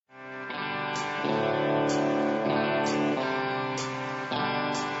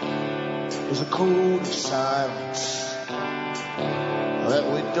There's a code of silence that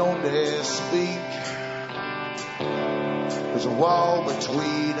we don't dare speak. There's a wall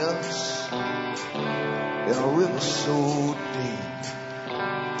between us and a river so deep.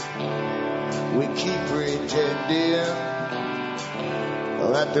 We keep pretending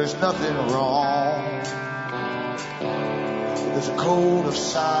that there's nothing wrong. There's a code of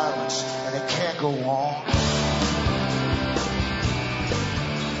silence and it can't go on.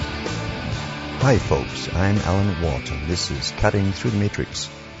 Hi folks, I'm Alan Watt and this is Cutting Through the Matrix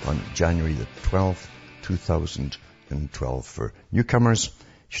on January the 12th, 2012. For newcomers, you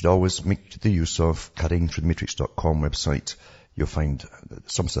should always make the use of cuttingthroughthematrix.com website. You'll find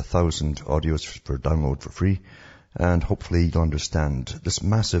some 1,000 audios for download for free, and hopefully you'll understand this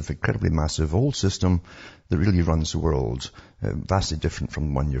massive, incredibly massive old system that really runs the world, vastly different from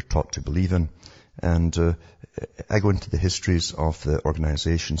the one you're taught to believe in. And I go into the histories of the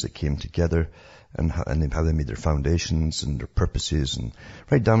organizations that came together and how they made their foundations and their purposes, and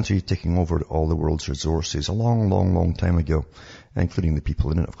right down to taking over all the world's resources a long, long, long time ago, including the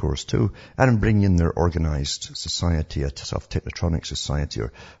people in it, of course, too, and bringing in their organized society, a self-technotronic society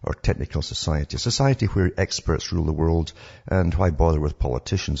or technical society, a society where experts rule the world, and why bother with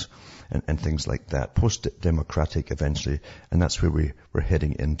politicians and things like that. Post-democratic eventually, and that's where we're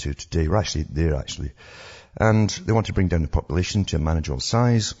heading into today. We're actually there, And they want to bring down the population to a manageable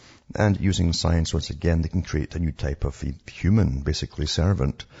size, and using science, once again, they can create a new type of human, basically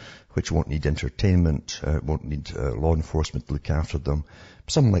servant, which won't need entertainment, won't need law enforcement to look after them.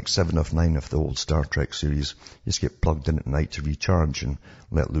 Something like 7 of 9 of the old Star Trek series, you just get plugged in at night to recharge and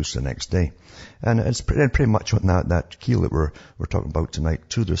let loose the next day. And it's pretty much on that keel that we're talking about tonight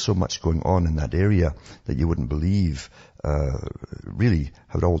too. There's so much going on in that area that you wouldn't believe really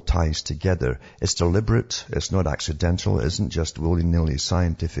how it all ties together. It's deliberate, it's not accidental, it isn't just willy-nilly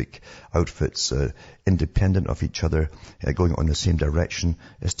scientific outfits independent of each other going on the same direction.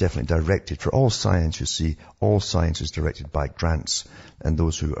 It's definitely directed. For all science, you see, all science is directed by grants, and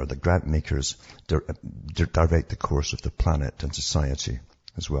those who are the grant makers direct the course of the planet and society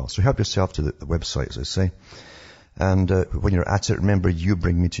as well. So help yourself to the website, as I say. And when you're at it, remember, you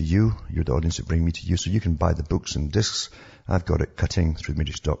bring me to you. You're the audience that bring me to you. So you can buy the books and discs. I've got it,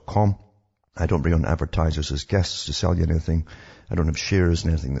 cuttingthroughthematrix.com. I don't bring on advertisers as guests to sell you anything. I don't have shares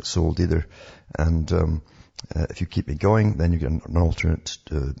in anything that's sold either. And if you keep me going, then you get an alternate,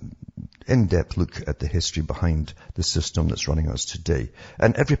 in-depth look at the history behind the system that's running us today.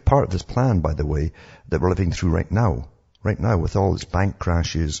 And every part of this plan, by the way, that we're living through right now, with all its bank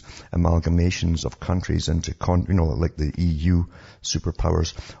crashes, amalgamations of countries into, like the EU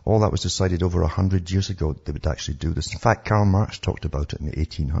superpowers, all that was decided over 100 years ago they would actually do this. In fact, Karl Marx talked about it in the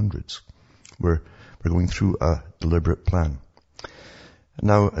 1800s. We're going through a deliberate plan.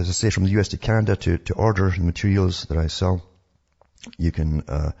 Now, as I say, from the US to Canada to order the materials that I sell, you can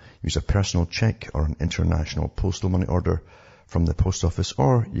use a personal check or an international postal money order from the post office,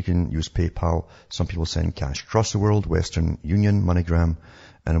 or you can use PayPal. Some people send cash across the world, Western Union, MoneyGram,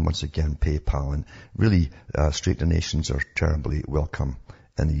 and once again PayPal. And really, straight donations are terribly welcome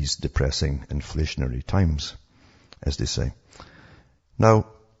in these depressing inflationary times, as they say. Now,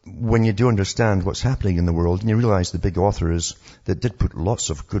 when you do understand what's happening in the world, and you realize the big authors that did put lots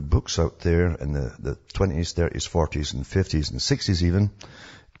of good books out there in the 20s, 30s, 40s, and 50s, and 60s even,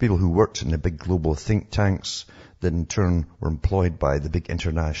 people who worked in the big global think tanks, that in turn were employed by the big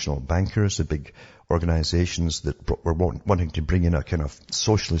international bankers, the big organizations that were wanting to bring in a kind of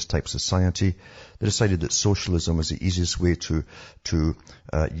socialist type society. They decided that socialism was the easiest way to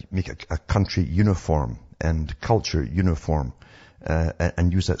make a country uniform and culture uniform,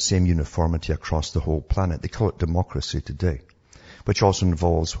 and use that same uniformity across the whole planet. They call it democracy today, which also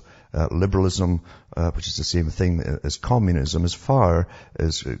involves liberalism, which is the same thing as communism. As far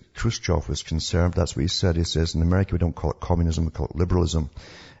as Khrushchev was concerned, that's what he said. He says, in America, we don't call it communism, we call it liberalism.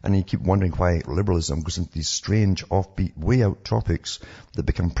 And you keep wondering why liberalism goes into these strange, offbeat, way out topics that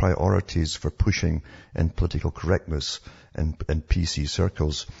become priorities for pushing in political correctness and PC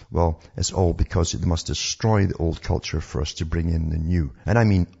circles. Well, it's all because they must destroy the old culture for us to bring in the new. And I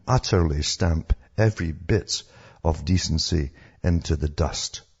mean utterly stamp every bit of decency into the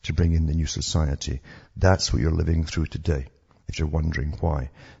dust to bring in the new society. That's what you're living through today, if you're wondering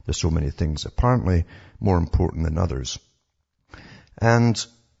why. There's so many things apparently more important than others. And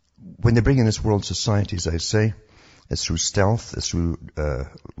when they bring in this world society, as I say, it's through stealth, it's through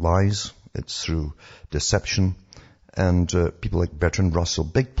lies, it's through deception. And people like Bertrand Russell,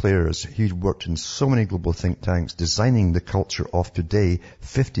 big players, he worked in so many global think tanks designing the culture of today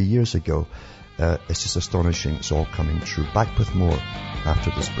 50 years ago. It's just astonishing. It's all coming true. Back with more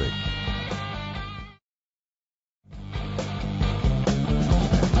after this break.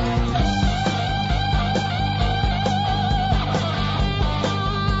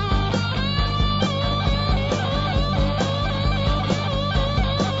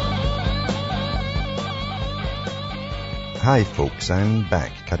 Hi folks, I'm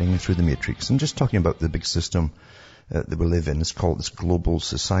back cutting through the matrix. I'm just talking about the big system that we live in. It's called this global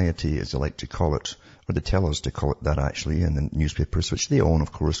society, as they like to call it, or they tell us to call it that actually in the newspapers, which they own,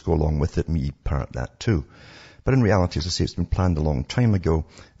 of course, go along with it, and we parrot that too. But in reality, as I say, it's been planned a long time ago,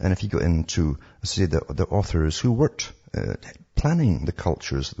 and if you go into, as I say, the authors who worked planning the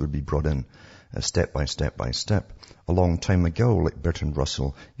cultures that would be brought in step by step by step, a long time ago, like Bertrand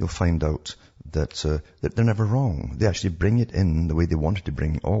Russell, you'll find out that they're never wrong. They actually bring it in the way they wanted to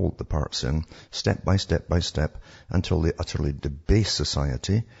bring all the parts in, step by step by step, until they utterly debase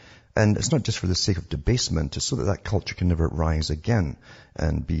society. And it's not just for the sake of debasement, it's so that that culture can never rise again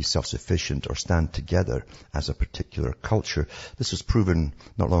and be self-sufficient or stand together as a particular culture. This was proven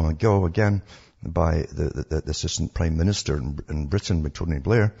not long ago, again, by the Assistant Prime Minister in Britain, Tony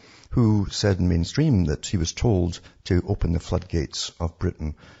Blair, who said in mainstream that he was told to open the floodgates of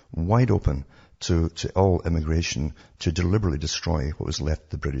Britain wide open to all immigration, to deliberately destroy what was left of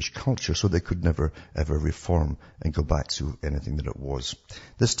the British culture so they could never ever reform and go back to anything that it was.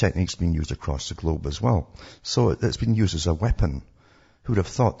 This technique's been used across the globe as well. So it's been used as a weapon. Who would have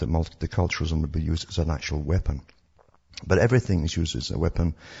thought that multiculturalism would be used as an actual weapon? But everything is used as a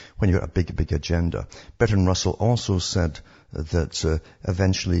weapon when you've got a big agenda. Bertrand Russell also said that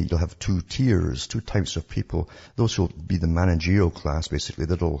eventually you'll have two tiers, two types of people. Those who will be the managerial class, basically,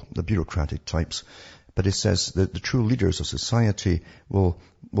 the bureaucratic types. But he says that the true leaders of society will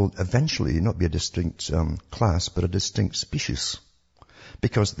eventually not be a distinct class, but a distinct species.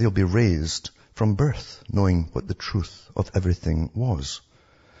 Because they'll be raised from birth, knowing what the truth of everything was.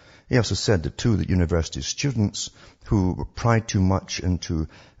 He also said that too, that university students who pried too much into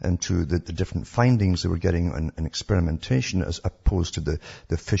the different findings they were getting in experimentation as opposed to the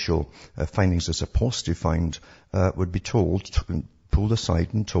official findings they're supposed to find, would be pulled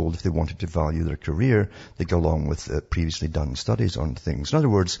aside and told if they wanted to value their career, they go along with previously done studies on things. In other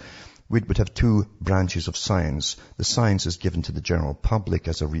words, we would have two branches of science. The science is given to the general public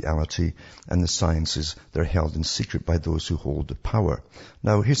as a reality, and the sciences, they're held in secret by those who hold the power.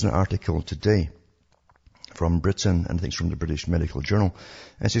 Now, here's an article today from Britain, and I think it's from the British Medical Journal.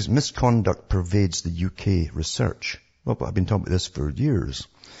 And it says, misconduct pervades the UK research. Well, I've been talking about this for years.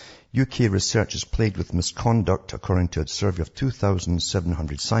 UK research is plagued with misconduct, according to a survey of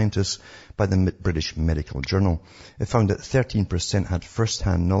 2,700 scientists by the British Medical Journal. It found that 13% had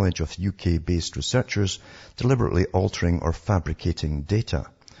first-hand knowledge of UK-based researchers deliberately altering or fabricating data,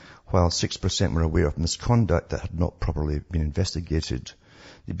 while 6% were aware of misconduct that had not properly been investigated.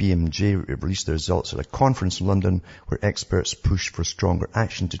 The BMJ released the results at a conference in London where experts pushed for stronger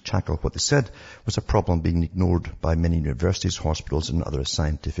action to tackle what they said was a problem being ignored by many universities, hospitals and other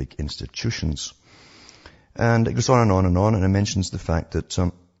scientific institutions. And it goes on and on and on, and it mentions the fact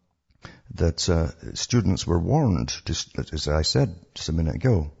that students were warned, as I said just a minute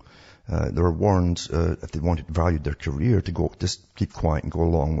ago, they were warned if they wanted to value their career to just keep quiet and go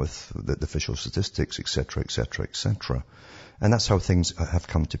along with the official statistics, etc., etc., etc. And that's how things have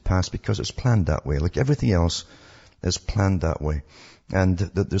come to pass because it's planned that way. Like everything else is planned that way. And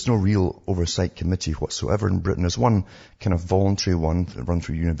there's no real oversight committee whatsoever in Britain. There's one kind of voluntary one run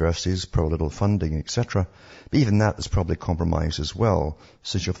through universities, per little funding, etc. But even that is probably compromised as well,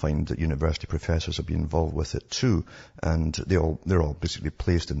 since you'll find that university professors will be involved with it too. And they're all basically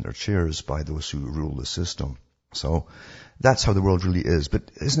placed in their chairs by those who rule the system. So that's how the world really is. But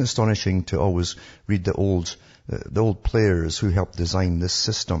isn't it astonishing to always read the old players who helped design this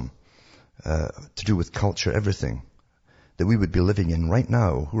system to do with culture, everything that we would be living in right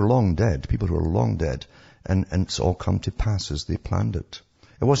now, who are long dead, people who are long dead, and it's all come to pass as they planned it.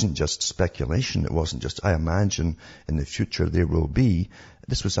 It wasn't just speculation. It wasn't just, I imagine in the future there will be.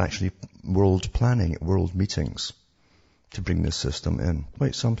 This was actually world planning, world meetings to bring this system in.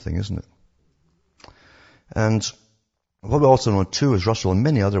 Quite something, isn't it? And what we also know too is Russell and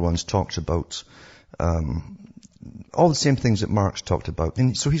many other ones talked about all the same things that Marx talked about.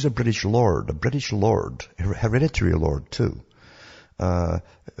 And so he's a British lord, hereditary lord too,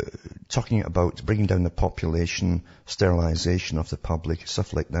 talking about bringing down the population, sterilization of the public,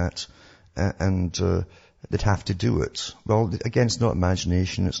 stuff like that, and they'd have to do it. Well, again, it's not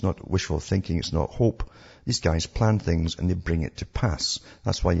imagination, it's not wishful thinking, it's not hope. These guys plan things and they bring it to pass.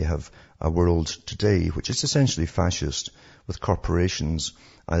 That's why you have a world today which is essentially fascist, with corporations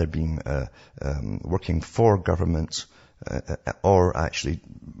either being working for governments or actually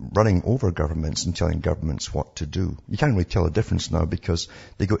running over governments and telling governments what to do. You can't really tell the difference now because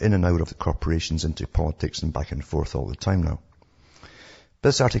they go in and out of the corporations into politics and back and forth all the time now.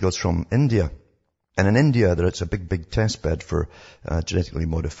 This article is from India. And in India, it's a big test bed for genetically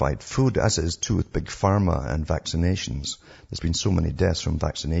modified food, as it is too with big pharma and vaccinations. There's been so many deaths from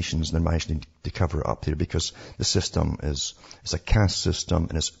vaccinations, and they're managing to cover it up here because the system is a caste system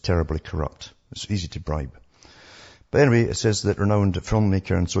and it's terribly corrupt. It's easy to bribe. But anyway, it says that renowned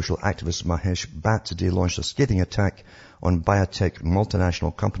filmmaker and social activist Mahesh Bhatt today launched a scathing attack on biotech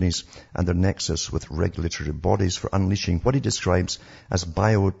multinational companies and their nexus with regulatory bodies for unleashing what he describes as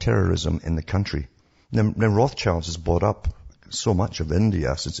bioterrorism in the country. Now, Rothschilds has bought up so much of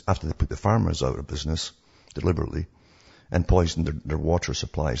India since after they put the farmers out of business deliberately and poisoned their water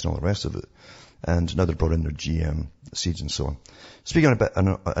supplies and all the rest of it. And now they brought in their GM seeds and so on. Speaking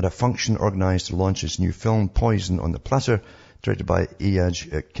at a function organized to launch his new film, Poison on the Platter, directed by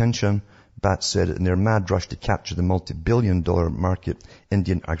Ayaj Kenshan, Bhatt said in their mad rush to capture the multi-billion-dollar market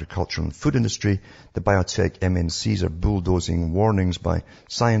Indian agriculture and food industry, the biotech MNCs are bulldozing warnings by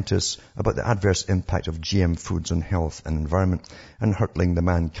scientists about the adverse impact of GM foods on health and environment and hurtling the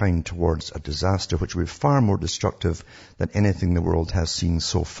mankind towards a disaster which will be far more destructive than anything the world has seen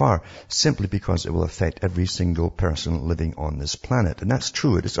so far, simply because it will affect every single person living on this planet. And that's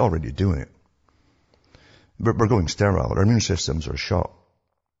true. It's already doing it. We're going sterile. Our immune systems are shot.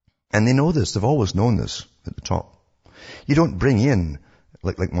 And they know this. They've always known this at the top. You don't bring in,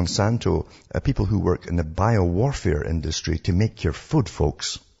 like Monsanto, people who work in the biowarfare industry to make your food,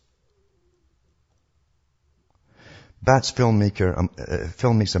 folks. Bhatt's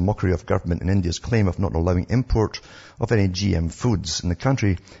film makes a mockery of government in India's claim of not allowing import of any GM foods in the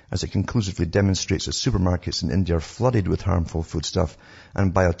country, as it conclusively demonstrates that supermarkets in India are flooded with harmful foodstuff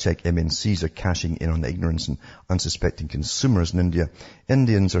and biotech MNCs are cashing in on the ignorance and unsuspecting consumers in India.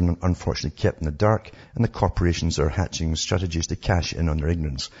 Indians are unfortunately kept in the dark, and the corporations are hatching strategies to cash in on their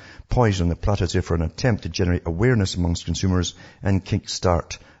ignorance. Poison on the Platter is therefore an attempt to generate awareness amongst consumers and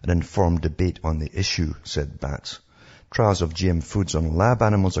kickstart an informed debate on the issue, said Bhatt. Trials of GM foods on lab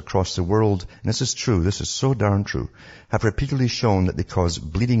animals across the world, and this is true, this is so darn true, have repeatedly shown that they cause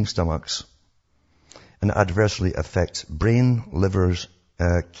bleeding stomachs and adversely affect brain, livers,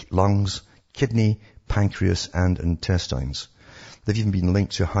 lungs, kidney, pancreas, and intestines. They've even been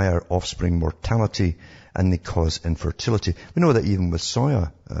linked to higher offspring mortality, and they cause infertility. We know that even with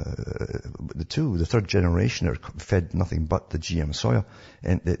soya, the third generation are fed nothing but the GM soya,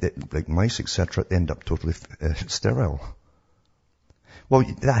 and like mice, etc., end up totally sterile. Well,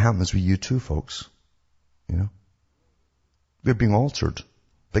 that happens with you too, folks. You know, we're being altered,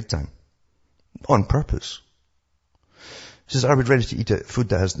 big time, on purpose. He says, are we ready to eat food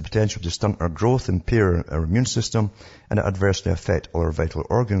that has the potential to stunt our growth, impair our immune system, and adversely affect all our vital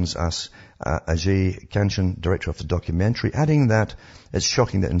organs? Asked Ajay Kanchan, director of the documentary, adding that it's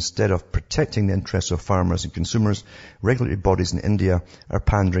shocking that instead of protecting the interests of farmers and consumers, regulatory bodies in India are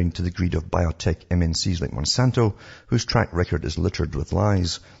pandering to the greed of biotech MNCs like Monsanto, whose track record is littered with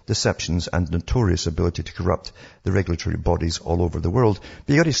lies, deceptions, and notorious ability to corrupt the regulatory bodies all over the world.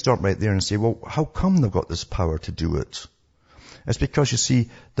 But you got to stop right there and say, well, how come they've got this power to do it? It's because, you see,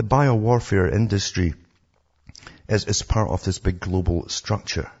 the biowarfare industry is part of this big global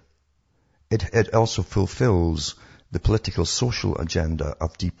structure. It also fulfills the political social agenda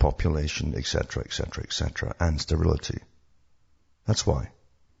of depopulation, etc., etc., etc., and sterility. That's why.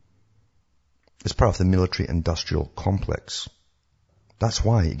 It's part of the military-industrial complex. That's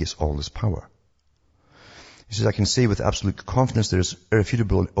why it gets all this power. He says, I can say with absolute confidence there is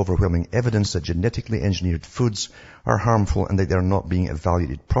irrefutable, overwhelming evidence that genetically engineered foods are harmful and that they are not being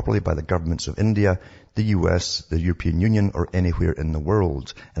evaluated properly by the governments of India, the US, the European Union, or anywhere in the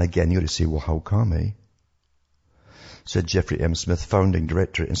world. And again, you got to say, well, how come, eh? Said Jeffrey M. Smith, founding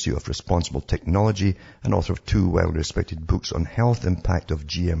director, Institute of Responsible Technology, and author of 2 well-respected books on health impact of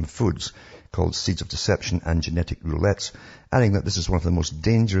GM foods, called Seeds of Deception and Genetic Roulettes, adding that this is one of the most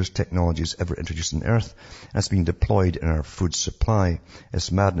dangerous technologies ever introduced on Earth, and it's being deployed in our food supply.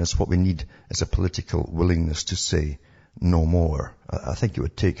 It's madness. What we need is a political willingness to say no more. I think it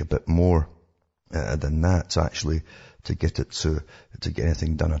would take a bit more than that, actually, to get it to get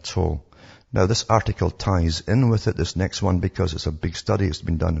anything done at all. Now, this article ties in with it, this next one, because it's a big study. It's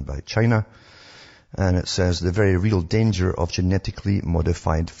been done by China. And it says the very real danger of genetically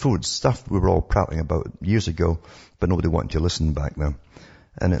modified foods. Stuff we were all prattling about years ago, but nobody wanted to listen back then.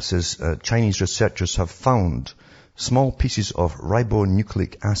 And it says Chinese researchers have found small pieces of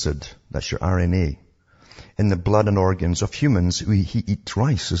ribonucleic acid, that's your RNA, in the blood and organs of humans who eat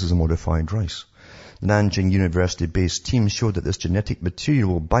rice. This is a modified rice. The Nanjing University-based team showed that this genetic material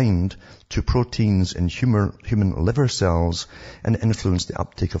will bind to proteins in human liver cells and influence the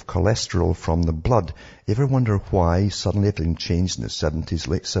uptake of cholesterol from the blood. You ever wonder why suddenly everything changed in the 70s,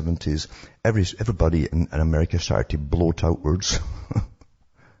 late 70s? Everybody in America started to bloat outwards. You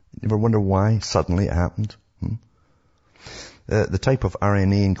ever wonder why suddenly it happened? The type of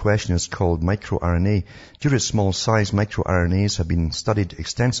RNA in question is called microRNA. Due to its small size, microRNAs have been studied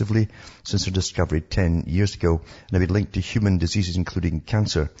extensively since their discovery 10 years ago and have been linked to human diseases including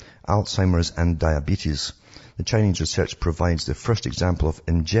cancer, Alzheimer's and diabetes. The Chinese research provides the first example of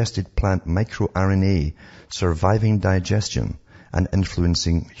ingested plant microRNA surviving digestion and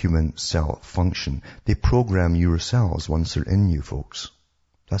influencing human cell function. They program your cells once they're in you, folks.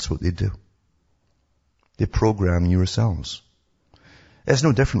 That's what they do. They program your cells. It's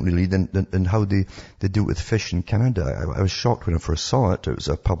no different really than how they do it with fish in Canada. I was shocked when I first saw it. It was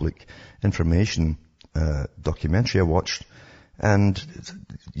a public information documentary I watched. And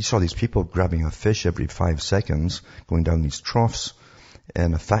you saw these people grabbing a fish every 5 seconds, going down these troughs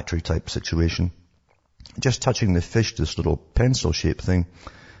in a factory type situation, just touching the fish, this little pencil-shaped thing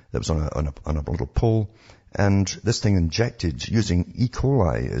that was on a little pole. And this thing injected using E.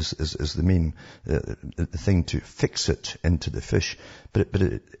 coli is the main the thing to fix it into the fish. But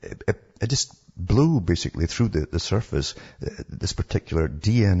it just blew basically through the surface this particular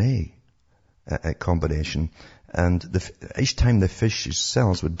DNA combination. And each time the fish's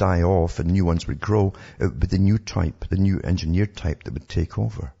cells would die off and new ones would grow, it would be the new type, the new engineered type that would take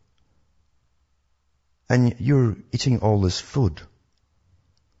over. And you're eating all this food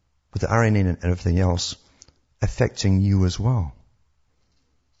with the RNA and everything else affecting you as well.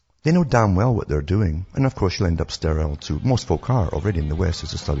 They know damn well what they're doing. And of course you'll end up sterile too. Most folk are already in the West,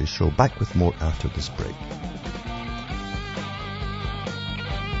 as the studies show. Back with more after this break.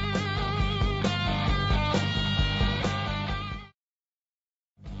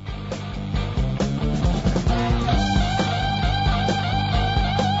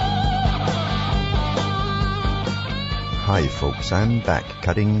 Hi folks, I'm back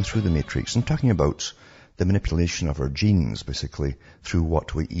cutting through the matrix and talking about the manipulation of our genes, basically, through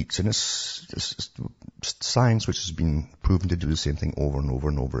what we eat. And it's science which has been proven to do the same thing over and over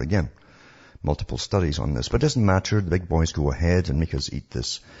and over again. Multiple studies on this. But it doesn't matter. The big boys go ahead and make us eat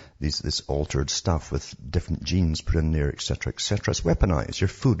this altered stuff with different genes put in there, etc., etc. It's weaponized. Your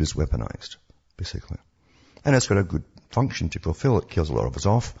food is weaponized, basically. And it's got a good function to fulfill. It kills a lot of us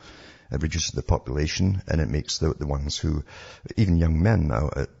off. It reduces the population, and it makes the ones who, even young men now,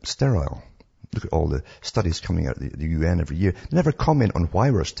 sterile. Look at all the studies coming out of the UN every year. They never comment on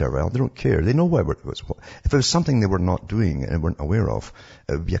why we're sterile. They don't care. They know why we're... If it was something they were not doing and weren't aware of,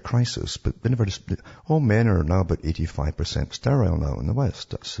 it would be a crisis. But they never just... All men are now about 85% sterile now in the West.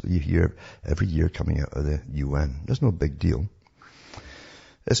 That's you hear every year coming out of the UN. There's no big deal.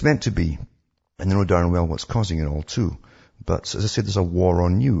 It's meant to be. And they know darn well what's causing it all too. But as I said, there's a war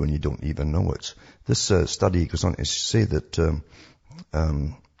on you and you don't even know it. This study goes on to say that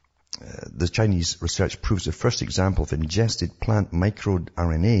the Chinese research proves the first example of ingested plant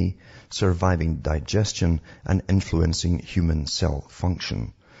microRNA surviving digestion and influencing human cell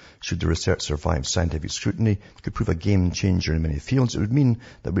function. Should the research survive scientific scrutiny, it could prove a game changer in many fields. It would mean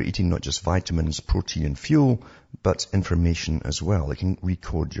that we're eating not just vitamins, protein and fuel, but information as well. It can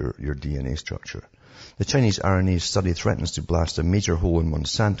recode your DNA structure. The Chinese RNA study threatens to blast a major hole in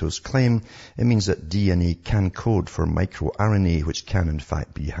Monsanto's claim. It means that DNA can code for microRNA, which can in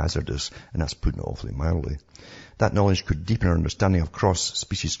fact be hazardous, and that's putting it awfully mildly. That knowledge could deepen our understanding of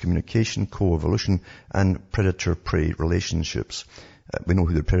cross-species communication, co-evolution, and predator-prey relationships. We know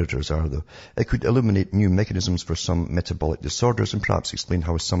who the predators are, though. It could illuminate new mechanisms for some metabolic disorders and perhaps explain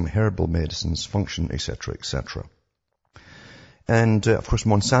how some herbal medicines function, etc., etc. And, of course,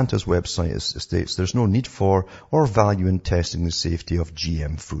 Monsanto's website states there's no need for or value in testing the safety of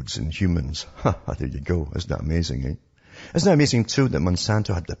GM foods in humans. There you go. Isn't that amazing, eh? Isn't that amazing, too, that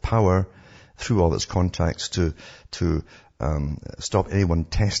Monsanto had the power through all its contacts to stop anyone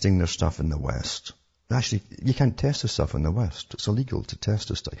testing their stuff in the West? Actually, you can't test this stuff in the West. It's illegal to test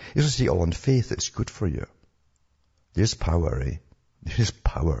this stuff. You just see all on faith it's good for you. There's power, eh? There's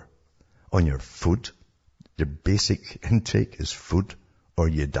power on your food. Your basic intake is food or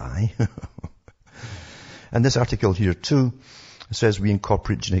you die. And this article here too says we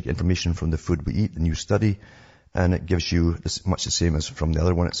incorporate genetic information from the food we eat. The new study And it gives you much the same as from the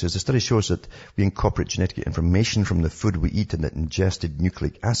other one. It says, the study shows that we incorporate genetic information from the food we eat, and that ingested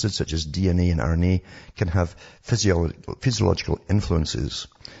nucleic acids such as DNA and RNA can have physiological influences.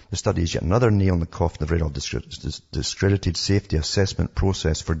 The study is yet another nail in the coffin of the very discredited safety assessment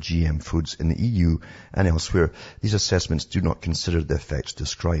process for GM foods in the EU and elsewhere. These assessments do not consider the effects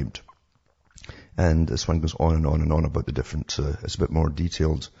described. And this one goes on and on and on about the different, it's a bit more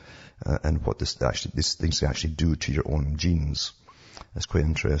detailed, and what these things actually do to your own genes. It's quite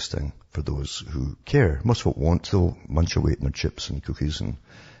interesting for those who care. Most folk won't. They'll munch away at their chips and cookies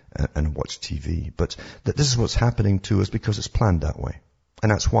and watch TV. But this is what's happening to us because it's planned that way.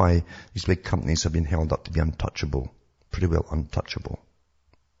 And that's why these big companies have been held up to be untouchable. Pretty well untouchable.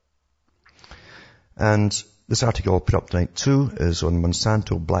 And this article put up tonight too is on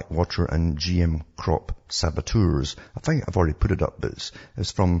Monsanto, Blackwater and GM crop saboteurs. I think I've already put it up, but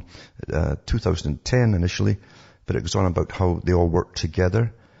it's from 2010 initially, but it goes on about how they all work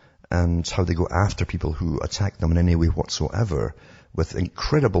together and how they go after people who attack them in any way whatsoever with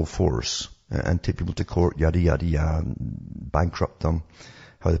incredible force and take people to court, yada, yada, yada, bankrupt them,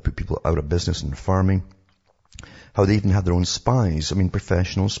 how they put people out of business in farming. How they even have their own spies,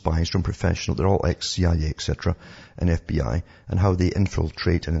 professional spies from professional, they're all ex-CIA, etc., and FBI, and how they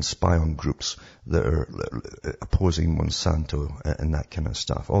infiltrate and spy on groups that are opposing Monsanto and that kind of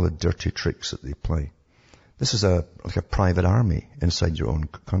stuff. All the dirty tricks that they play. This is like a private army inside your own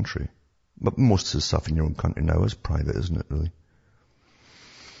country. But most of the stuff in your own country now is private, isn't it, really?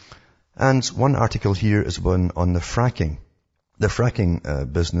 And one article here is one on the fracking. The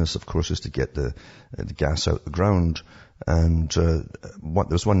fracking business, of course, is to get the gas out the ground. And there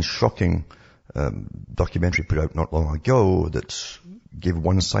was one shocking documentary put out not long ago that gave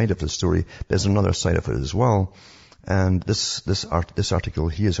one side of the story. There's another side of it as well. And this article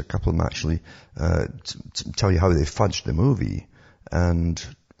here is a couple of them actually to tell you how they fudged the movie and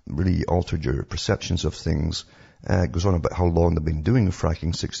really altered your perceptions of things. It goes on about how long they've been doing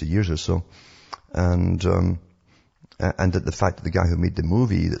fracking, 60 years or so. And that the fact that the guy who made the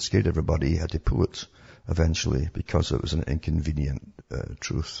movie that scared everybody had to pull it eventually because it was an inconvenient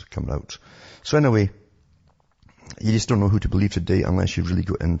truth coming out. So anyway, you just don't know who to believe today unless you really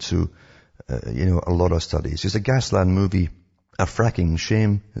go into, a lot of studies. There's a Gasland movie, A Fracking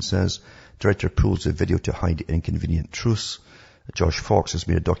Shame, it says. Director pulls the video to hide inconvenient truths. Josh Fox has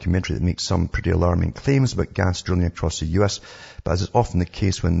made a documentary that makes some pretty alarming claims about gas drilling across the US, but as is often the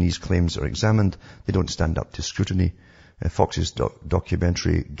case when these claims are examined, they don't stand up to scrutiny. Fox's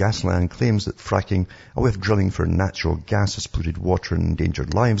documentary Gasland claims that fracking, a way of drilling for natural gas, has polluted water and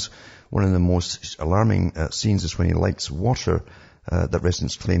endangered lives. One of the most alarming scenes is when he lights water that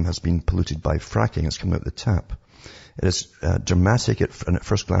residents claim has been polluted by fracking. It's coming out the tap. It is dramatic and at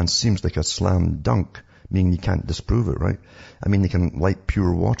first glance seems like a slam dunk, meaning you can't disprove it, right? They can light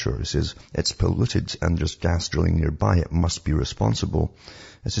pure water. It says it's polluted and there's gas drilling nearby. It must be responsible.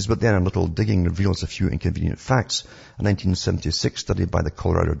 It says, but then a little digging reveals a few inconvenient facts. A 1976 study by the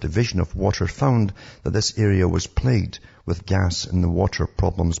Colorado Division of Water found that this area was plagued with gas in the water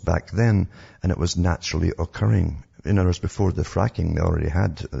problems back then, and it was naturally occurring. In other words, before the fracking, they already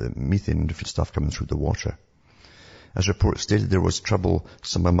had methane and different stuff coming through the water. As reports stated, there was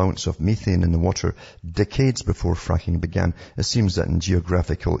troublesome amounts of methane in the water decades before fracking began. It seems that in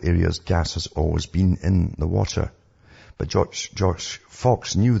geographical areas, gas has always been in the water. But Josh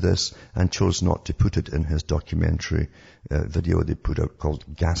Fox knew this and chose not to put it in his documentary video they put out called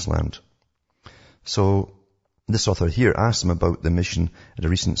Gasland. So this author here asked him about the mission at a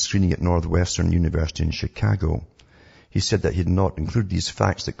recent screening at Northwestern University in Chicago. He said that he had not included these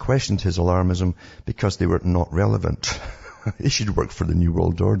facts that questioned his alarmism because they were not relevant. He should work for the New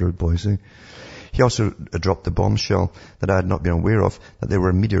World Order, boys. He also dropped the bombshell that I had not been aware of, that there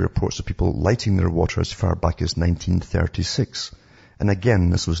were media reports of people lighting their water as far back as 1936. And again,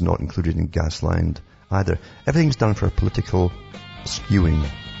 this was not included in Gasland either. Everything's done for political skewing.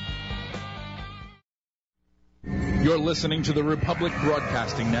 You're listening to the Republic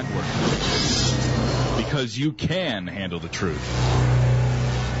Broadcasting Network. Because you can handle the truth.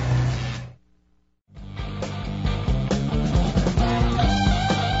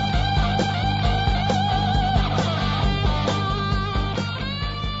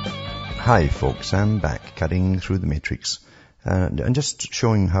 Hi folks, I'm back cutting through the matrix and just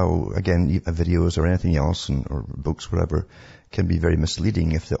showing how, again, videos or anything else or books, whatever, can be very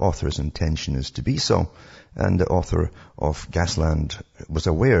misleading if the author's intention is to be so. And the author of Gasland was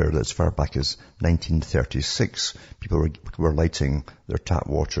aware that as far back as 1936, people were lighting their tap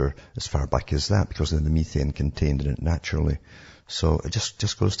water as far back as that because of the methane contained in it naturally. So it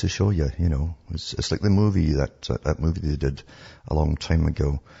just goes to show you, it's like the movie that movie they did a long time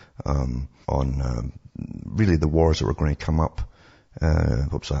ago, on, really the wars that were going to come up.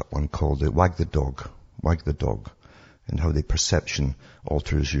 What was that one called? Wag the Dog, and how the perception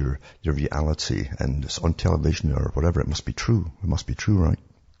alters your reality, and it's on television or whatever. It must be true. It must be true, right?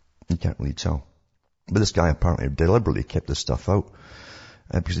 You can't really tell. But this guy apparently deliberately kept this stuff out,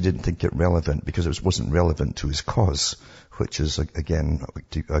 because he didn't think it relevant, because it wasn't relevant to his cause, which is, again,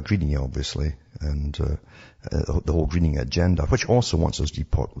 greening, obviously, and the whole greening agenda, which also wants us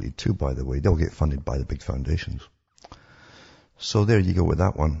depopulated too, by the way. They'll get funded by the big foundations. So there you go with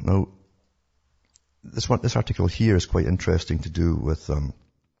that one. Now, this article here is quite interesting to do with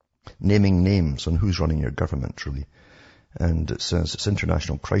naming names on who's running your government, truly. And it says it's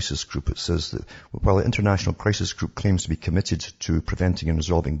International Crisis Group. It says that while the International Crisis Group claims to be committed to preventing and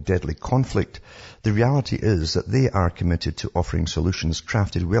resolving deadly conflict, the reality is that they are committed to offering solutions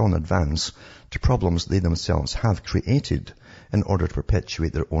crafted well in advance to problems they themselves have created in order to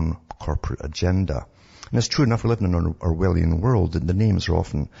perpetuate their own corporate agenda. And it's true enough, we live in an Orwellian world, and the names are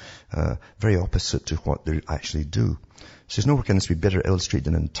often very opposite to what they actually do. It says, nowhere can this be better illustrated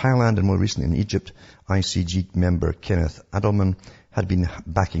than in Thailand, and more recently in Egypt. ICG member Kenneth Adelman had been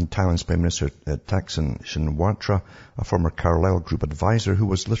backing Thailand's Prime Minister Thaksin Shinawatra, a former Carlyle Group advisor who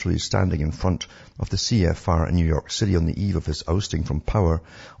was literally standing in front of the CFR in New York City on the eve of his ousting from power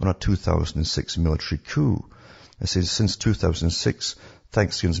on a 2006 military coup. It says, since 2006,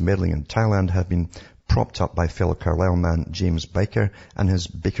 Thaksin's meddling in Thailand had been propped up by fellow Carlyle man James Baker and his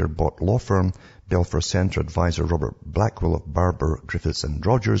Baker-bought law firm, Belfer Centre advisor Robert Blackwell of Barber, Griffiths and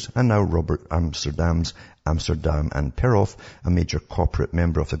Rogers, and now Robert Amsterdam and Perroff, a major corporate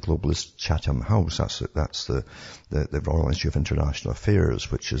member of the globalist Chatham House. That's the Royal Institute of International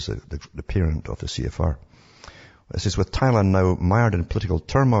Affairs, which is the parent of the CFR. It says, with Thailand now mired in political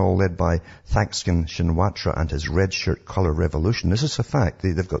turmoil led by Thaksin Shinawatra and his red shirt colour revolution. This is a fact.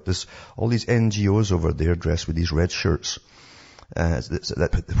 They've got all these NGOs over there dressed with these red shirts,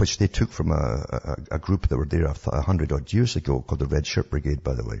 which they took from a group that were there 100 odd years ago called the Red Shirt Brigade,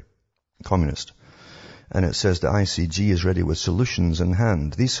 by the way. Communist. And it says the ICG is ready with solutions in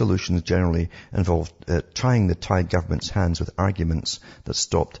hand. These solutions generally involve tying the Thai government's hands with arguments that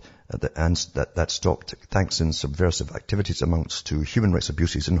stopped Thaksin's subversive activities amounts to human rights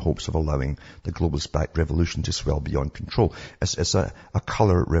abuses in hopes of allowing the globalist-backed revolution to swell beyond control. It's a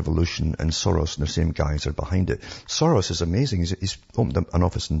colour revolution, and Soros and the same guys are behind it. Soros is amazing. He's opened up an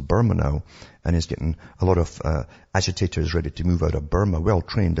office in Burma now, and he's getting a lot of agitators ready to move out of Burma, well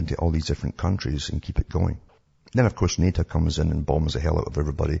trained, into all these different countries and keep it going. Then, of course, NATO comes in and bombs the hell out of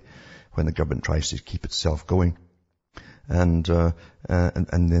everybody when the government tries to keep itself going. And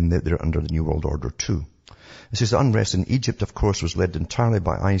then they're under the New World Order too. It says the unrest in Egypt, of course, was led entirely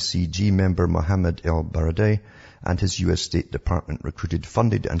by ICG member Mohammed El Baradei and his US State Department recruited,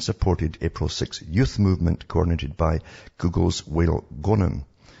 funded and supported April 6 youth movement coordinated by Google's Wael Ghonim.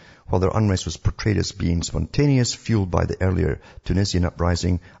 While their unrest was portrayed as being spontaneous, fueled by the earlier Tunisian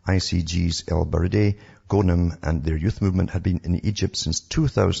uprising, ICG's El Baradei, Ghonim and their youth movement had been in Egypt since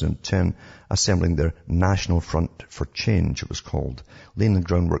 2010, assembling their National Front for Change, it was called, laying the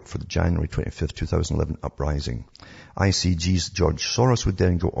groundwork for the January 25, 2011 uprising. ICG's George Soros would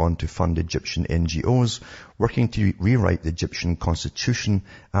then go on to fund Egyptian NGOs, working to rewrite the Egyptian constitution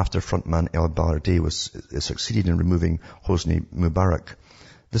after frontman El Baradei succeeded in removing Hosni Mubarak.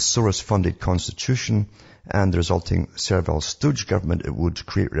 This Soros-funded constitution and the resulting servile stooge government it would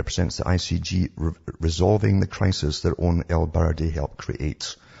create represents the ICG resolving the crisis their own El Baradei helped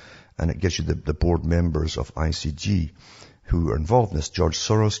create. And it gives you the board members of ICG who are involved in this. George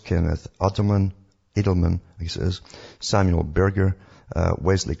Soros, Kenneth Edelman, I guess it is, Samuel Berger,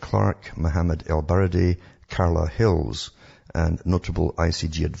 Wesley Clark, Mohammed El Baradei, Carla Hills. And notable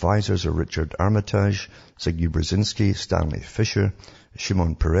ICG advisors are Richard Armitage, Zygmunt Brzezinski, Stanley Fisher,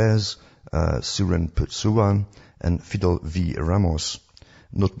 Shimon Peres, Surin Putsuwan, and Fidel V. Ramos.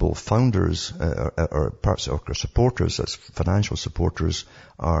 Notable founders or parts of our supporters, as financial supporters,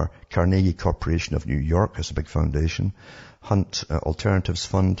 are Carnegie Corporation of New York, has a big foundation, Hunt Alternatives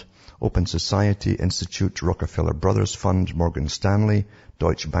Fund, Open Society Institute, Rockefeller Brothers Fund, Morgan Stanley,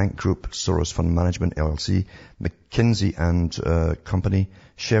 Deutsche Bank Group, Soros Fund Management LLC, McKinsey and Company,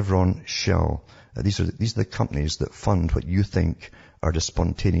 Chevron, Shell. These are the companies that fund what you think are the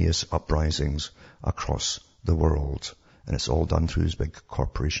spontaneous uprisings across the world. And it's all done through these big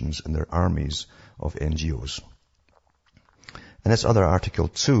corporations and their armies of NGOs. And this other article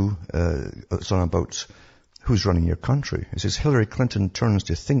too, it's on about who's running your country? It says Hillary Clinton turns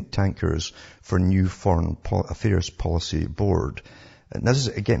to think tankers for new foreign affairs policy board. And this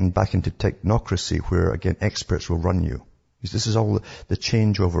is getting back into technocracy where, again, experts will run you. This is all the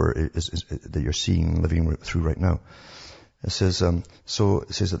changeover that you're seeing, living through right now. It says,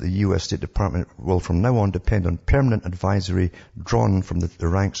 that the U.S. State Department will from now on depend on permanent advisory drawn from the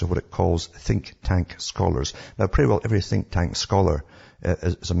ranks of what it calls think tank scholars. Now, pretty well every think tank scholar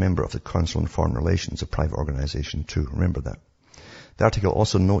is a member of the Council on Foreign Relations, a private organization too. Remember that. The article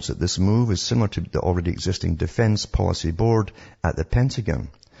also notes that this move is similar to the already existing Defense Policy Board at the Pentagon,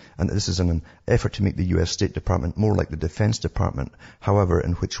 and that this is an effort to make the U.S. State Department more like the Defense Department. However,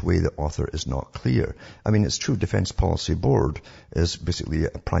 in which way the author is not clear. I mean, it's true, Defense Policy Board is basically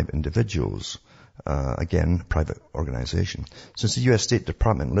private individuals. Again, private organization. Since the U.S. State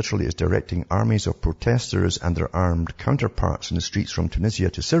Department literally is directing armies of protesters and their armed counterparts in the streets from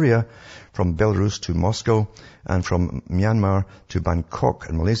Tunisia to Syria, from Belarus to Moscow, and from Myanmar to Bangkok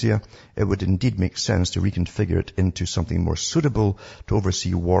in Malaysia, it would indeed make sense to reconfigure it into something more suitable to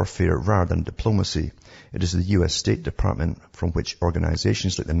oversee warfare rather than diplomacy. It is the U.S. State Department from which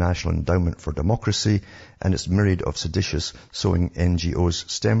organizations like the National Endowment for Democracy and its myriad of seditious sowing NGOs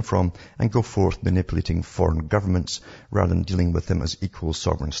stem from, and go forth manipulating foreign governments rather than dealing with them as equal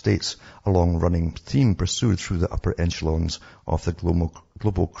sovereign states, a long-running theme pursued through the upper echelons of the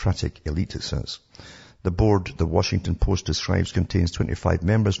globocratic elite, it says. The board, the Washington Post describes, contains 25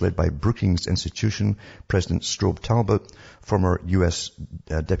 members led by Brookings Institution President Strobe Talbot, former U.S.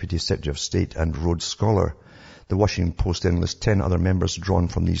 Deputy Secretary of State and Rhodes Scholar. The Washington Post then lists 10 other members drawn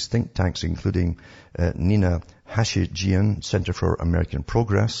from these think tanks, including Nina Hashigian, Center for American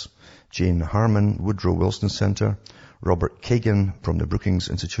Progress, Jane Harman, Woodrow Wilson Center, Robert Kagan from the Brookings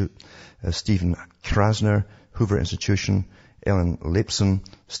Institute, Stephen Krasner, Hoover Institution, Ellen Lapson,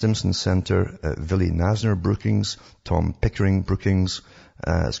 Stimson Center, Willie Nasner Brookings, Tom Pickering Brookings,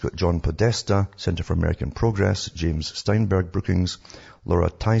 it's got John Podesta, Center for American Progress, James Steinberg Brookings,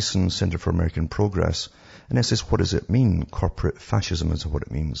 Laura Tyson, Center for American Progress. And it says, what does it mean? Corporate fascism is what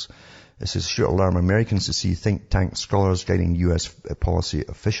it means. It says, should alarm Americans to see think tank scholars guiding U.S. policy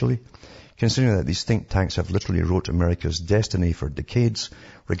officially. Considering that these think tanks have literally wrote America's destiny for decades,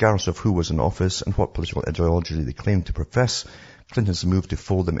 regardless of who was in office and what political ideology they claimed to profess, Clinton's move to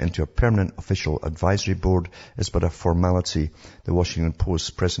fold them into a permanent official advisory board is but a formality. The Washington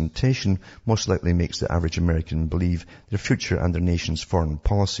Post's presentation most likely makes the average American believe their future and their nation's foreign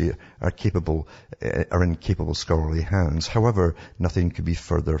policy are in capable scholarly hands. However, nothing could be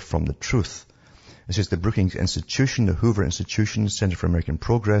further from the truth. It says the Brookings Institution, the Hoover Institution, Center for American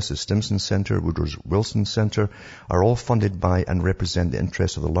Progress, the Stimson Center, Woodrow Wilson Center are all funded by and represent the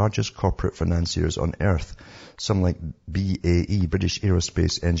interests of the largest corporate financiers on earth. Some like BAE, British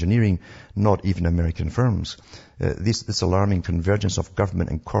Aerospace Engineering, not even American firms. This alarming convergence of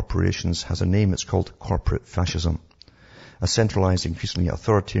government and corporations has a name. It's called corporate fascism. A centralized, increasingly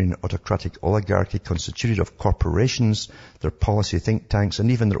authoritarian, autocratic oligarchy constituted of corporations, their policy think tanks,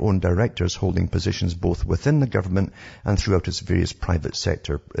 and even their own directors holding positions both within the government and throughout its various private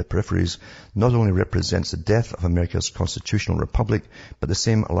sector peripheries, not only represents the death of America's constitutional republic, but the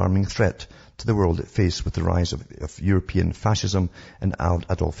same alarming threat to the world it faced with the rise of European fascism and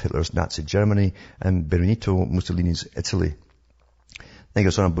Adolf Hitler's Nazi Germany and Benito Mussolini's Italy. Then it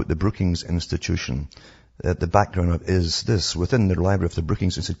goes on about the Brookings Institution. The background is this. Within the library of the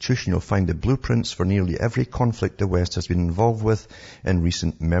Brookings Institution, you'll find the blueprints for nearly every conflict the West has been involved with in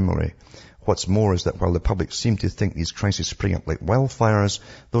recent memory. What's more is that while the public seem to think these crises spring up like wildfires,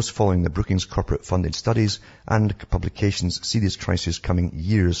 those following the Brookings corporate-funded studies and publications see these crises coming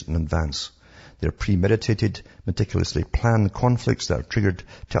years in advance. They're premeditated, meticulously planned conflicts that are triggered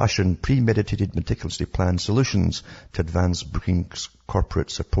to usher in premeditated, meticulously planned solutions to advance Brookings corporate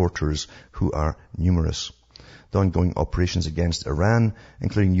supporters who are numerous. The ongoing operations against Iran,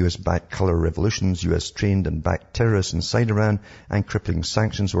 including US-backed color revolutions, US-trained and backed terrorists inside Iran, and crippling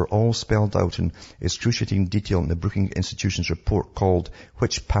sanctions were all spelled out in excruciating detail in the Brookings Institution's report called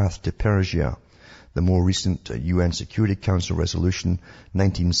Which Path to Persia? The more recent UN Security Council resolution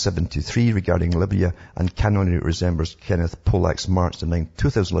 1973 regarding Libya uncannily resembles Kenneth Pollack's March 9,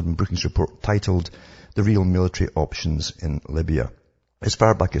 2011 Brookings report titled The Real Military Options in Libya, as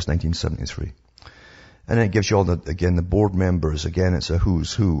far back as 1973. And then it gives you all the board members. Again, it's a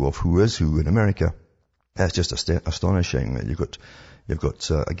who's who of who is who in America. That's just astonishing. You've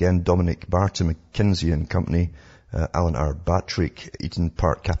got again, Dominic Barton, McKinsey and Company, Alan R. Batrick, Eaton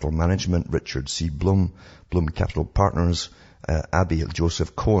Park Capital Management, Richard C. Blum, Blum Capital Partners, Abby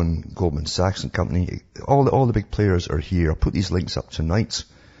Joseph Cohen, Goldman Sachs and Company. All the big players are here. I'll put these links up tonight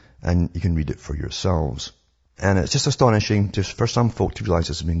and you can read it for yourselves. And it's just astonishing just for some folk to realize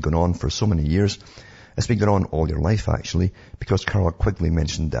it's been going on for so many years. It's been going on all your life, actually, because Carroll Quigley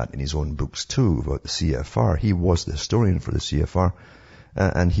mentioned that in his own books too, about the CFR. He was the historian for the CFR,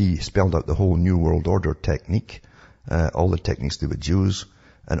 and he spelled out the whole New World Order technique, all the techniques to do with Jews,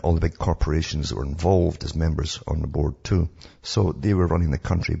 and all the big corporations that were involved as members on the board too. So they were running the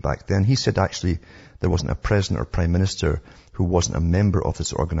country back then. He said actually there wasn't a president or prime minister who wasn't a member of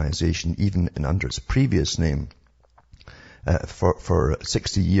this organization, even under its previous name, for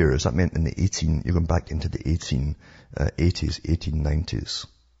 60 years. That meant you're going back into the 1880s, 1890s,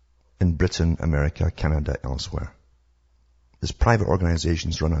 in Britain, America, Canada, elsewhere. This private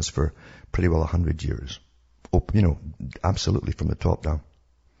organizations run us for pretty well 100 years. Absolutely from the top down.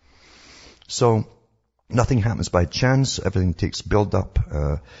 So nothing happens by chance. Everything takes build-up.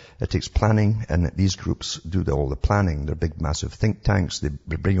 It takes planning, and these groups do all the planning. They're big, massive think tanks. They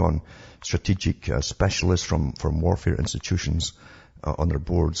bring on strategic specialists from warfare institutions on their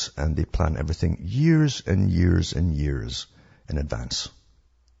boards, and they plan everything years and years and years in advance.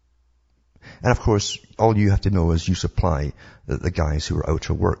 And of course, all you have to know is you supply the guys who are out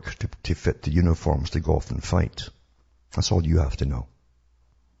to work to fit the uniforms to go off and fight. That's all you have to know.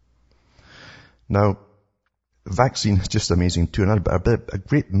 Now, vaccine is just amazing too, and a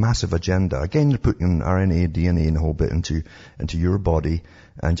great massive agenda. Again, they're putting RNA, DNA and the whole bit into your body,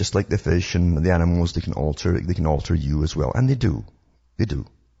 and just like the fish and the animals, they can alter you as well. And they do.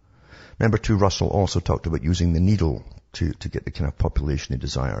 Remember too, Russell also talked about using the needle to get the kind of population they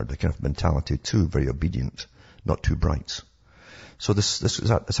desire, the kind of mentality too, very obedient, not too bright. So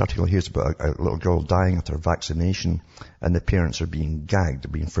this article here is about a little girl dying after vaccination, and the parents are being gagged,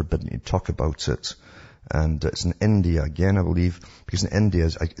 they're being forbidden to talk about it. And it's in India again, I believe, because in India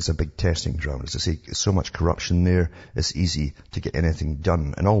is a big testing ground. As I say, there's so much corruption there, it's easy to get anything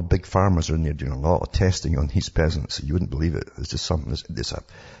done. And all big farmers are in there doing a lot of testing on these peasants. You wouldn't believe it. It's just something,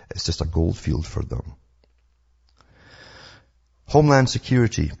 it's just a gold field for them. Homeland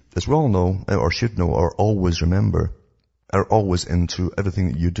Security, as we all know, or should know, or always remember, are always into everything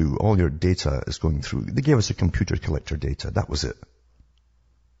that you do. All your data is going through. They gave us a computer to collect our data. That was it.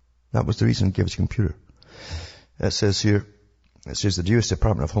 That was the reason they gave us a computer. It says here, the U.S.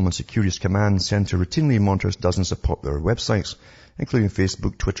 Department of Homeland Security's Command Center routinely monitors dozens of popular websites, including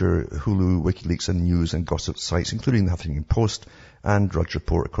Facebook, Twitter, Hulu, WikiLeaks, and news and gossip sites, including the Huffington Post and Drudge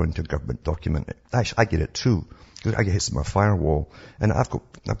Report, according to a government document. Actually, I get it too. I get hits in my firewall, and I've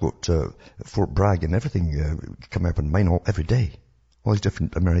got Fort Bragg and everything coming up on mine every day. All these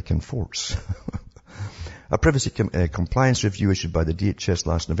different American forts. A privacy compliance review issued by the DHS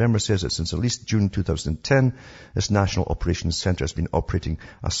last November says that since at least June 2010, this National Operations Center has been operating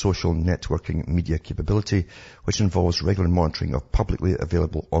a social networking media capability, which involves regular monitoring of publicly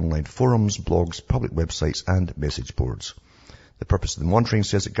available online forums, blogs, public websites, and message boards. The purpose of the monitoring,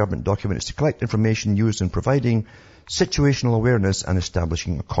 says the government document, is to collect information used in providing situational awareness and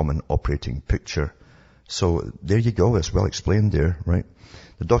establishing a common operating picture. So there you go. It's well explained there, right?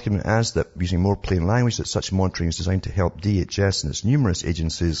 The document adds that, using more plain language, that such monitoring is designed to help DHS and its numerous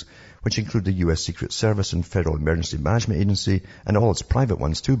agencies, which include the U.S. Secret Service and Federal Emergency Management Agency, and all its private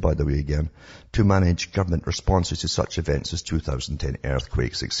ones too, by the way, again, to manage government responses to such events as 2010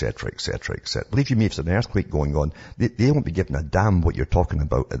 earthquakes, etc., etc., etc. Believe you me, if there's an earthquake going on, they won't be giving a damn what you're talking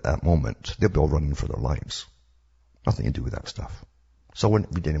about at that moment. They'll be all running for their lives. Nothing to do with that stuff. So I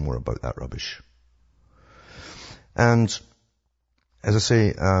wouldn't read any more about that rubbish. And as I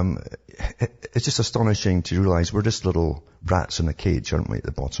say, it's just astonishing to realize we're just little rats in a cage, aren't we, at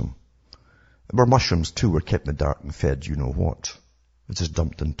the bottom? We're mushrooms too. We're kept in the dark and fed you know what. It's just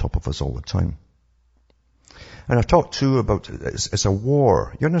dumped on top of us all the time. And I've talked too about it's a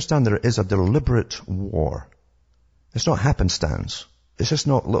war. You understand there is a deliberate war. It's not happenstance. It's just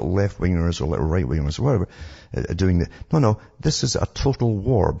not little left-wingers or little right-wingers or whatever doing it. No. This is a total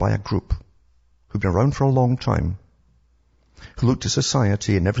war by a group who've been around for a long time, who look to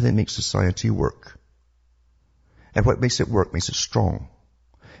society and everything that makes society work. And what makes it work makes it strong.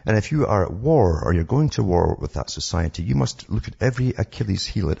 And if you are at war or you're going to war with that society, you must look at every Achilles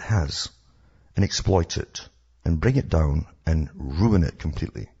heel it has and exploit it and bring it down and ruin it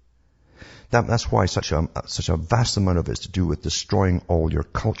completely. That's why such a vast amount of it is to do with destroying all your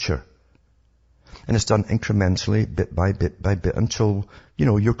culture. And it's done incrementally, bit by bit by bit, until,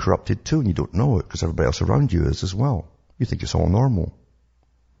 you're corrupted too and you don't know it because everybody else around you is as well. You think it's all normal.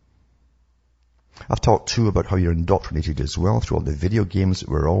 I've talked too about how you're indoctrinated as well through all the video games that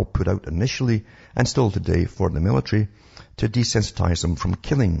were all put out initially and still today for the military to desensitize them from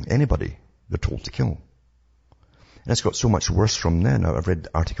killing anybody they're told to kill. And it's got so much worse from then. I've read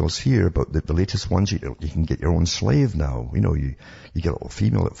articles here about the latest ones. You can get your own slave now. You know, you get a little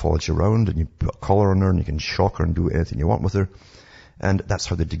female that follows you around and you put a collar on her and you can shock her and do anything you want with her. And that's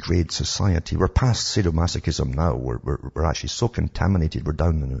how they degrade society. We're past sadomasochism now. We're actually so contaminated we're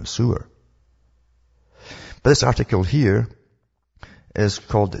down in the sewer. But this article here is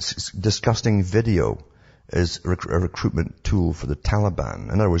called Disgusting Video is a recruitment tool for the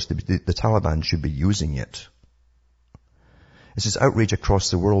Taliban. In other words, the Taliban should be using it. It says outrage across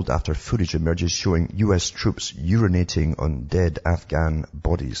the world after footage emerges showing U.S. troops urinating on dead Afghan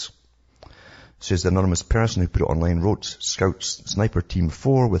bodies. It says the anonymous person who put it online wrote, Scouts Sniper Team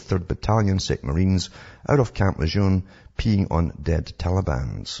 4 with 3rd Battalion, 2nd Marines, out of Camp Lejeune, peeing on dead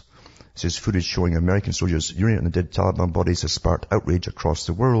Talibans. It says footage showing American soldiers urinating on the dead Taliban bodies has sparked outrage across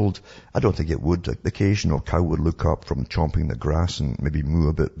the world. I don't think it would. The occasional cow would look up from chomping the grass and maybe moo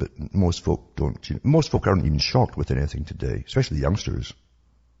a bit, but most folk don't. Most folk aren't even shocked with anything today, especially the youngsters.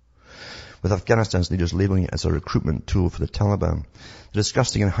 With Afghanistan's leaders labeling it as a recruitment tool for the Taliban. The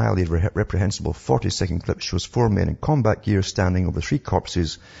disgusting and highly reprehensible 40-second clip shows 4 men in combat gear standing over 3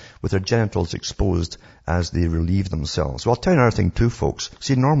 corpses with their genitals exposed as they relieve themselves. Well, I'll tell you another thing too, folks.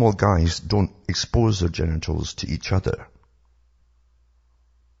 See, normal guys don't expose their genitals to each other.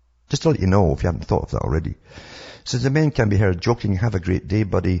 Just to let you know, if you haven't thought of that already. So the men can be heard joking, have a great day,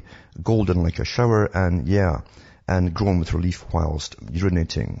 buddy, golden like a shower, and groan with relief whilst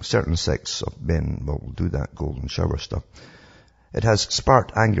urinating. Certain sects of men will do that golden shower stuff. It has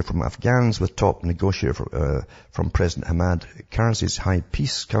sparked anger from Afghans, with top negotiator from President Hamad Karzai's High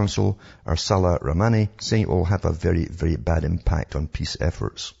Peace Council, Arsala Rahmani, saying it will have a very, very bad impact on peace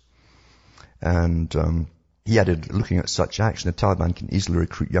efforts. And he added, looking at such action, the Taliban can easily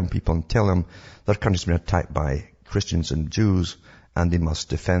recruit young people and tell them their country's been attacked by Christians and Jews, and they must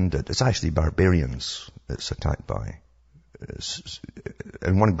defend it. It's actually barbarians it's attacked by.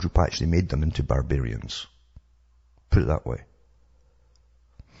 And one group actually made them into barbarians. Put it that way.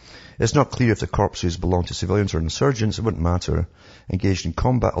 It's not clear if the corpses belong to civilians or insurgents. It wouldn't matter. Engaged in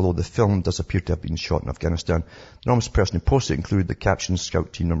combat, although the film does appear to have been shot in Afghanistan. The anonymous person who posted it included the caption,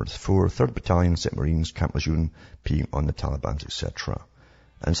 Scout Team Number 4, 3rd Battalion, 2nd Marines, Camp Lejeune, peeing on the Taliban, etc.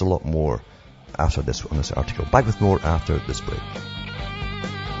 And it's a lot more after this on this article. Back with more after this break.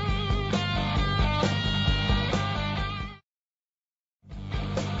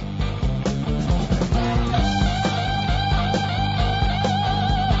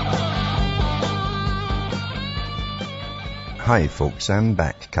 Hi folks, I'm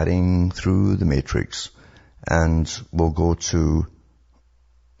back cutting through the matrix, and we'll go to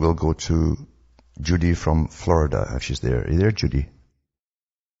Judy from Florida if she's there. Are you there, Judy?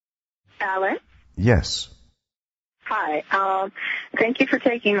 Alan? Yes. Hi. Thank you for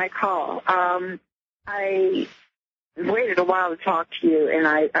taking my call. I waited a while to talk to you, and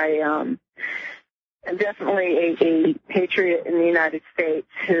I am definitely a patriot in the United States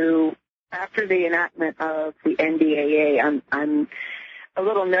who, after the enactment of the NDAA, I'm a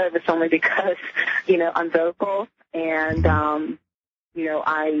little nervous only because, I'm vocal and,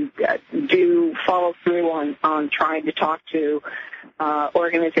 I do follow through on trying to talk to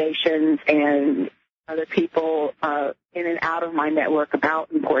organizations and other people in and out of my network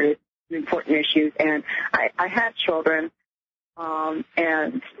about important issues. And I have children,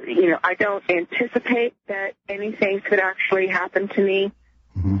 and, I don't anticipate that anything could actually happen to me.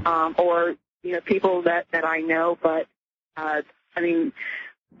 Mm-hmm. Or people that I know, but with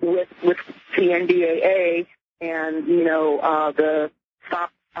the NDAA and the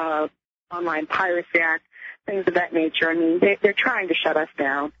Stop Online Piracy Act, things of that nature. They're trying to shut us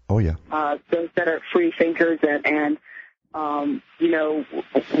down. Oh yeah. Those that are free thinkers and want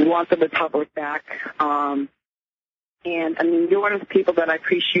the republic back. And you're one of the people that I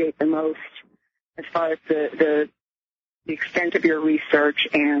appreciate the most as far as the extent of your research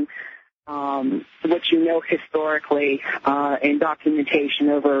and what you know historically in documentation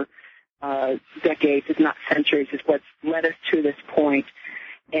over decades, if not centuries, is what's led us to this point.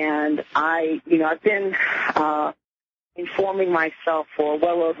 And I've been informing myself for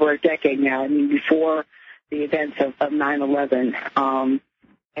well over a decade now. Before the events of 9/11.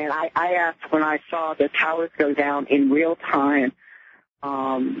 And I asked when I saw the towers go down in real time.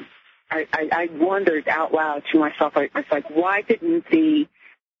 I wondered out loud to myself, I was like, why didn't the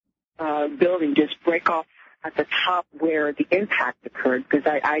building just break off at the top where the impact occurred? Because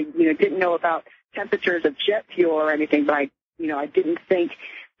I didn't know about temperatures of jet fuel or anything, but I didn't think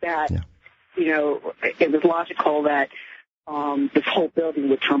that, it was logical that this whole building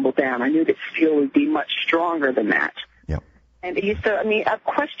would tumble down. I knew that fuel would be much stronger than that. Yeah. And I've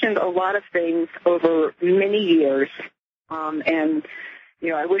questioned a lot of things over many years, and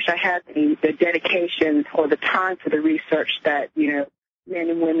I wish I had the dedication or the time for the research that men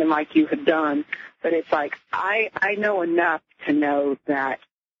and women like you have done. But it's like I know enough to know that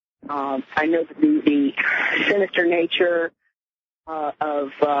I know the sinister nature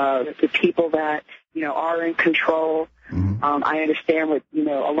of the people that are in control. Mm-hmm. I understand what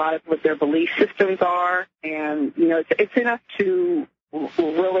a lot of what their belief systems are, and it's enough to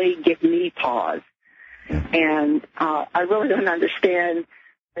really give me pause. And I really don't understand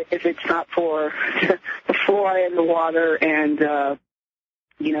if it's not for the fluoride in the water and the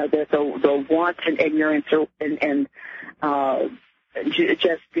wanton ignorance and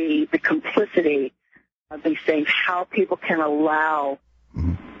just the complicity of these things. How people can allow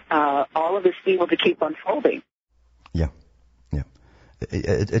all of this evil to keep unfolding. Yeah.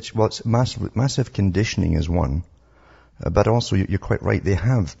 It's massive conditioning is one, but also you're quite right. They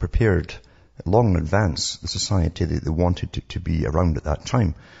have prepared long in advance the society that they wanted to be around at that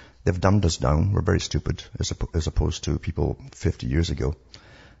time. They've dumbed us down. We're very stupid as opposed to people 50 years ago.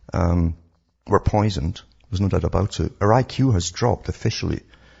 We're poisoned. There's no doubt about it. Our IQ has dropped officially.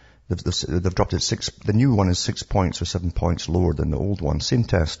 They've dropped it 6. The new one is 6 points or 7 points lower than the old one. Same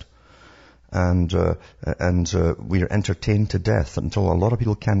test. And we are entertained to death until a lot of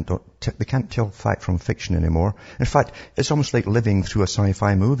people can't tell fact from fiction anymore. In fact, it's almost like living through a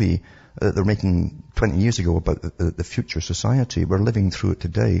sci-fi movie that they're making 20 years ago about the future society. We're living through it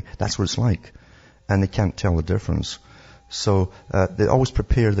today. That's what it's like. And they can't tell the difference. So they always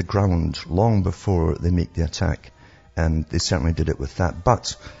prepare the ground long before they make the attack. And they certainly did it with that.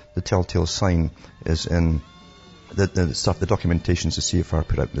 But the telltale sign is in the stuff, the documentations the CFR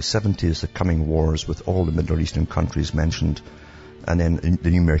put out in the 70s, the coming wars with all the Middle Eastern countries mentioned, and then the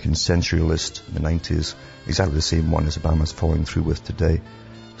New American Century List in the 90s, exactly the same one as Obama's following through with today.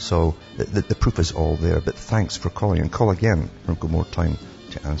 So the proof is all there, but thanks for calling, and call again. We've got more time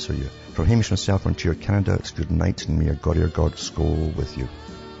to answer you. From Hamish myself, Ontario, Canada, it's good night, and may your God, your God, go with you.